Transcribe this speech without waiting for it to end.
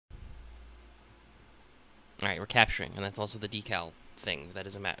Alright, we're capturing, and that's also the decal thing. That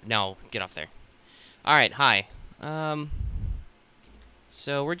doesn't matter. No, get off there. Alright, hi. Um,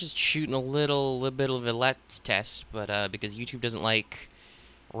 so we're just shooting a little bit of a let's test, but because YouTube doesn't like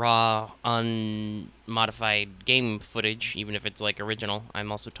raw, unmodified game footage, even if it's like original,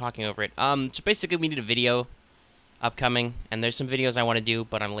 I'm also talking over it. So basically we need a video upcoming, and there's some videos I want to do,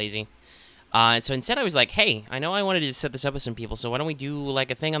 but I'm lazy. And so instead I was like, hey, I know I wanted to set this up with some people, so why don't we do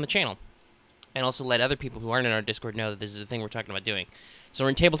like a thing on the channel? And also let other people who aren't in our Discord know that this is a thing we're talking about doing. So we're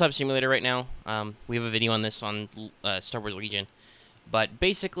in Tabletop Simulator right now. We have a video on this on Star Wars Legion. But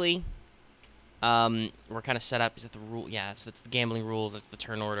basically, we're kind of set up. Is that the rule? Yeah, so that's the gambling rules. That's the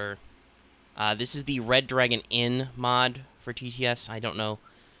turn order. This is the Red Dragon Inn mod for TTS. I don't know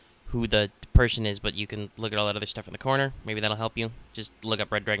who the person is, but you can look at all that other stuff in the corner. Maybe that'll help you. Just look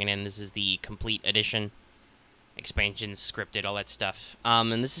up Red Dragon Inn. This is the complete edition. Expansions, scripted, all that stuff.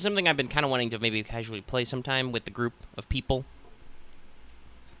 And this is something I've been kind of wanting to maybe casually play sometime with the group of people.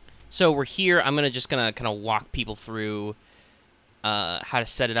 So we're here. I'm just gonna kind of walk people through how to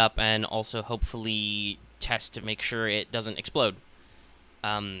set it up and also hopefully test to make sure it doesn't explode.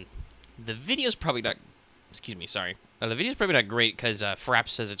 The video's probably not... Excuse me, sorry. The video's probably not great because Fraps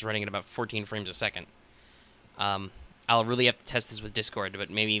says it's running at about 14 frames a second. I'll really have to test this with Discord, but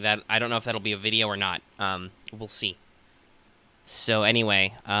maybe that... I don't know if that'll be a video or not. We'll see. So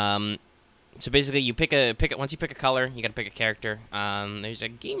anyway, so basically you once you pick a color, you gotta pick a character. There's a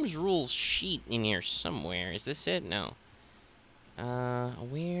games rules sheet in here somewhere. Is this it? No.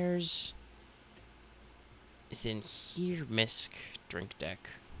 Where's... Is it in here? Misc drink deck.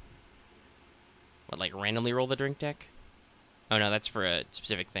 What, like randomly roll the drink deck? Oh no, that's for a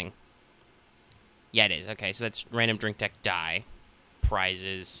specific thing. Yeah, it is. Okay, so that's random drink deck die.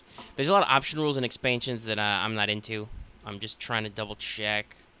 Prizes. There's a lot of option rules and expansions that I'm not into. I'm just trying to double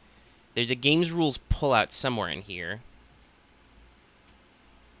check. There's a games rules pullout somewhere in here.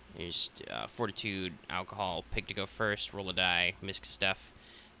 There's fortitude, alcohol, pick to go first, roll a die, misc stuff.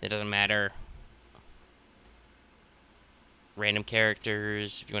 That doesn't matter. Random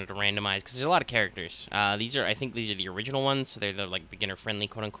characters, if you wanted to randomize, because there's a lot of characters. I think these are the original ones, so they're the like beginner friendly,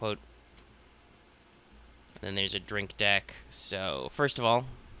 quote unquote. And then there's a drink deck. So first of all,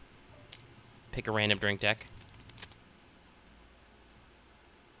 pick a random drink deck.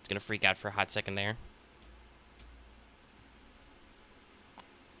 It's gonna freak out for a hot second there.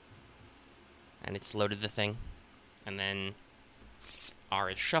 And it's loaded the thing. And then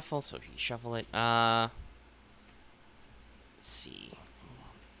R is shuffle, so if you shuffle it, let's see.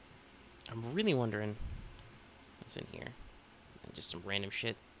 I'm really wondering what's in here. Just some random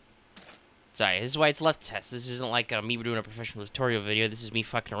shit. Sorry, this is why it's left test. This isn't like me doing a professional tutorial video. This is me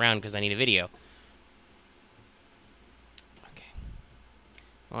fucking around because I need a video. Okay.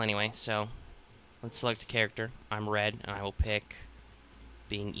 Well, anyway, so let's select a character. I'm red, and I will pick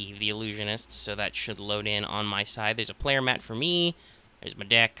being Eve the Illusionist, so that should load in on my side. There's a player mat for me. There's my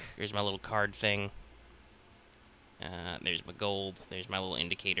deck. There's my little card thing. There's my gold. There's my little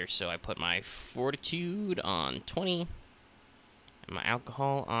indicator. So I put my fortitude on 20. And my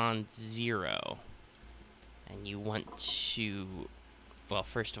alcohol on 0. And you want to... Well,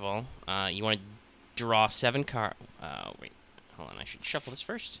 first of all, you want to draw 7 cards. Wait. Hold on. I should shuffle this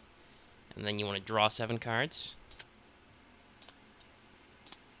first. And then you want to draw 7 cards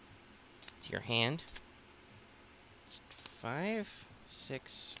to your hand. It's 5,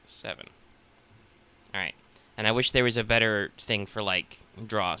 6, 7. Alright. And I wish there was a better thing for, like,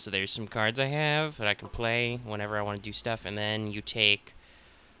 draw. So there's some cards I have that I can play whenever I want to do stuff. And then you take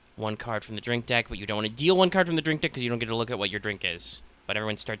 1 card from the drink deck, but you don't want to deal 1 card from the drink deck because you don't get to look at what your drink is. But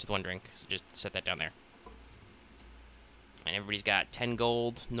everyone starts with 1 drink, so just set that down there. And everybody's got 10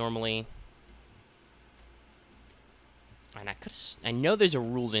 gold, normally. And I know there's a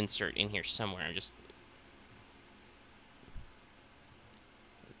rules insert in here somewhere. I'm just...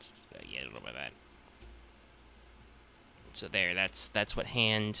 yeah, I don't know about that. So there, that's what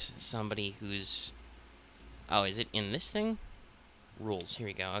hand somebody who's... Oh, is it in this thing? Rules, here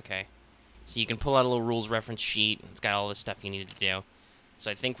we go, okay. So you can pull out a little rules reference sheet. It's got all the stuff you needed to do. So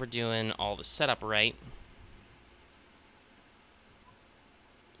I think we're doing all the setup right.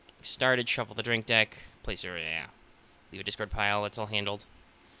 Started, shuffle the drink deck. Place your, yeah. Leave a discard pile, that's all handled.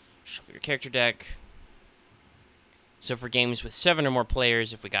 Shuffle your character deck. So for games with 7 or more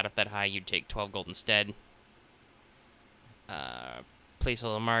players, if we got up that high, you'd take 12 gold instead. Place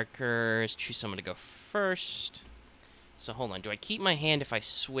all the markers, choose someone to go first. So hold on, do I keep my hand if I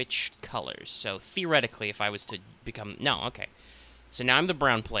switch colors? So theoretically, if I was to become... No, okay. So now I'm the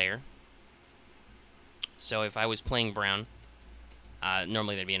brown player. So if I was playing brown,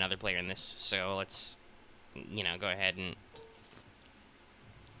 normally there'd be another player in this. So let's you know, go ahead and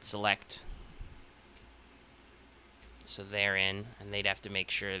select. So they're in, and they'd have to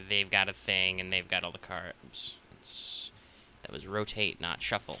make sure they've got a thing and they've got all the cards. That was rotate, not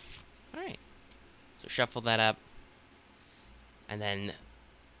shuffle. All right. So shuffle that up, and then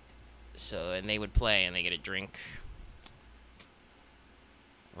and they would play, and they get a drink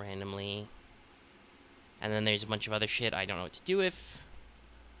randomly. And then there's a bunch of other shit I don't know what to do with.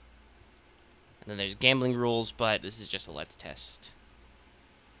 And then there's gambling rules, but this is just a let's test.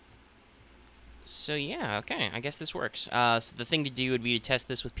 So yeah, okay, I guess this works. So the thing to do would be to test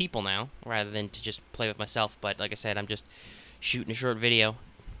this with people now, rather than to just play with myself. But like I said, I'm just shooting a short video,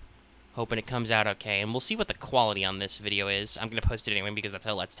 hoping it comes out okay. And we'll see what the quality on this video is. I'm going to post it anyway because that's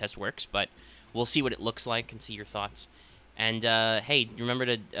how Let's Test works. But we'll see what it looks like and see your thoughts. And hey, remember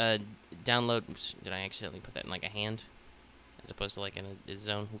to download... Oops, did I accidentally put that in like a hand? As opposed to like in a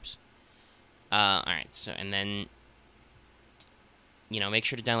zone? Oops. Alright, so and then... You know, make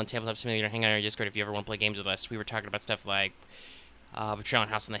sure to download Tabletop Simulator, hang out on our Discord if you ever want to play games with us. We were talking about stuff like Betrayal on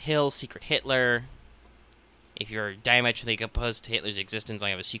House on the Hill, Secret Hitler. If you're diametrically opposed to Hitler's existence, I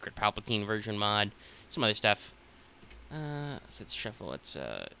have a Secret Palpatine version mod. Some other stuff. So let's shuffle. Let's,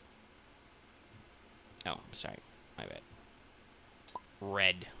 oh, sorry. My bad.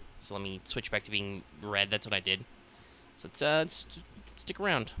 Red. So let me switch back to being red. That's what I did. So let's stick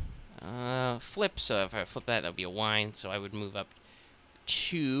around. Flip. So if I flip that, that would be a wine. So I would move up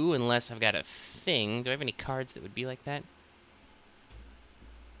 2, unless I've got a thing. Do I have any cards that would be like that?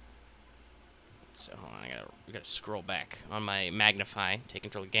 So hold on, we gotta scroll back on my magnify. Take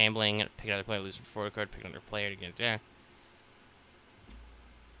control of gambling. Pick another player, lose before card. Pick another player to get there.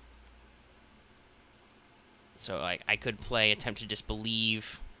 So like I could play attempt to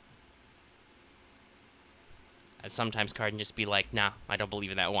disbelieve. Sometimes card can just be like, nah, I don't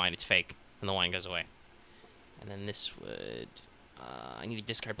believe in that wine. It's fake, and the wine goes away. And then this would. I need a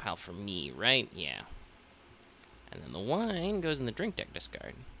discard pile for me, right? Yeah. And then the wine goes in the drink deck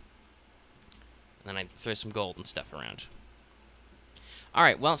discard. And then I throw some gold and stuff around.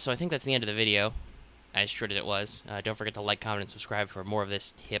 Alright, well, so I think that's the end of the video, as short as it was. Don't forget to like, comment, and subscribe for more of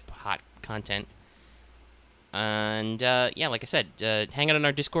this hip, hot content. And, yeah, like I said, hang out on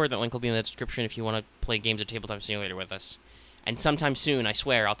our Discord. That link will be in the description if you want to play games of Tabletop Simulator with us. And sometime soon, I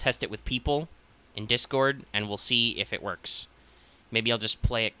swear, I'll test it with people in Discord, and we'll see if it works. Maybe I'll just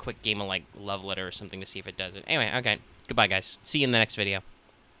play a quick game of, like, Love Letter or something to see if it does it. Anyway, okay. Goodbye, guys. See you in the next video.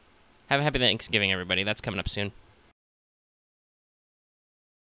 Have a happy Thanksgiving, everybody. That's coming up soon.